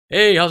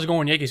Hey, how's it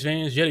going, Yankees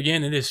fans? Yet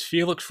again, it is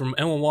Felix from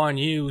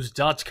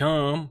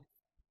NYYNEWS.com.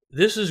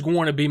 This is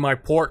going to be my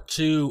part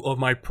 2 of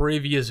my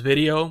previous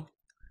video.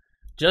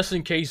 Just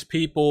in case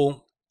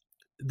people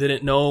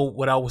didn't know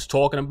what I was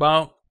talking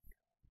about,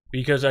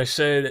 because I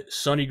said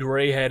Sonny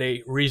Gray had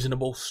a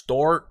reasonable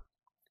start.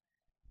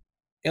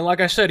 And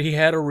like I said, he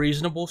had a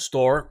reasonable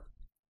start.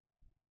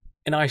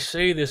 And I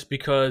say this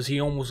because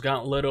he almost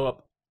got lit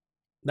up,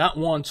 not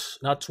once,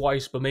 not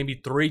twice, but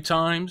maybe 3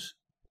 times.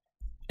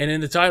 And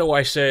in the title,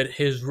 I said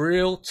his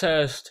real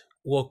test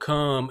will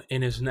come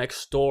in his next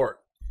start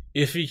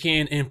if he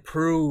can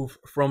improve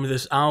from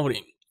this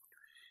outing.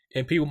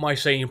 And people might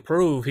say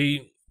improve.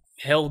 He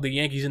held the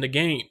Yankees in the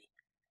game.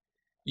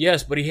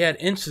 Yes, but he had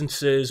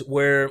instances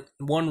where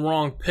one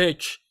wrong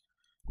pitch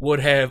would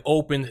have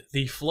opened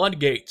the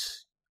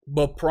floodgates.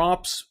 But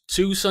props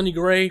to Sonny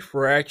Gray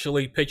for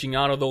actually pitching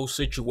out of those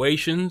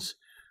situations.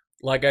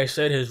 Like I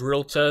said, his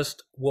real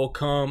test will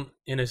come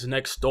in his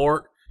next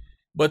start.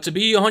 But to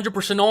be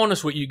 100%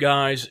 honest with you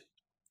guys,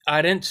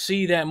 I didn't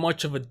see that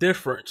much of a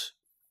difference.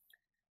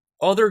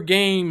 Other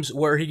games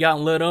where he got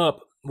lit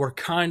up were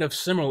kind of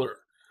similar,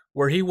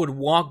 where he would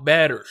walk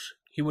batters,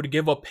 he would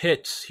give up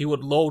hits, he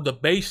would load the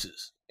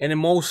bases. And in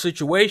most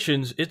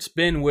situations, it's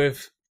been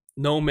with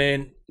no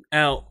man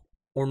out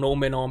or no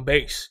man on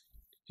base.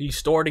 He's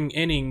starting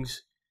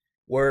innings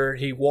where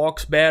he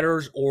walks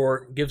batters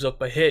or gives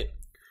up a hit.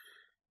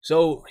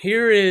 So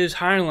here is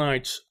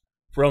highlights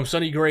from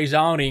Sonny Gray's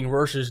outing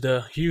versus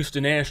the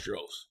Houston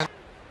Astros.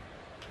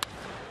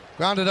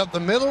 Grounded up the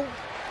middle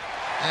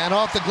and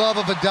off the glove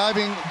of a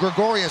diving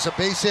Gregorius, a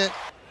base hit.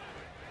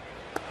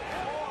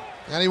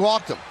 And he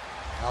walked him.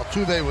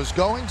 Altuve was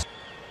going.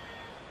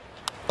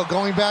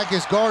 Going back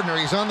is Gardner.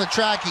 He's on the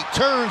track. He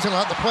turns and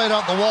will have the plate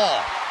off the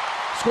wall.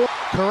 Score.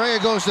 Correa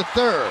goes to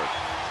third.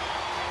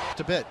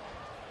 To bit.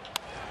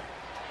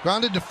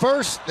 Grounded to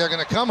first. They're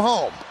going to come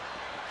home.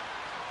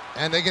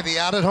 And they get the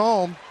out at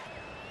home.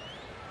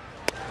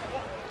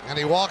 And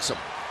he walks him.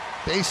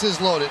 Bases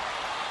loaded.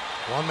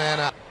 One man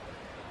out.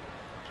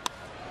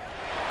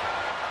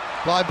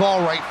 Fly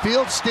ball right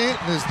field.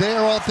 Stanton is there,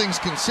 all things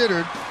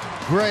considered.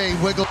 Gray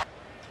wiggle.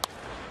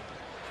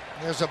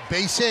 There's a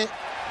base hit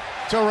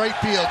to right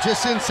field,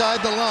 just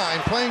inside the line.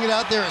 Playing it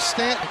out there is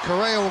Stanton.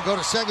 Correa will go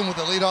to second with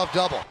a leadoff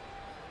double.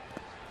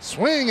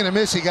 Swing and a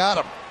miss, he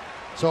got him.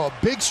 So a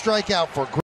big strikeout for Gray.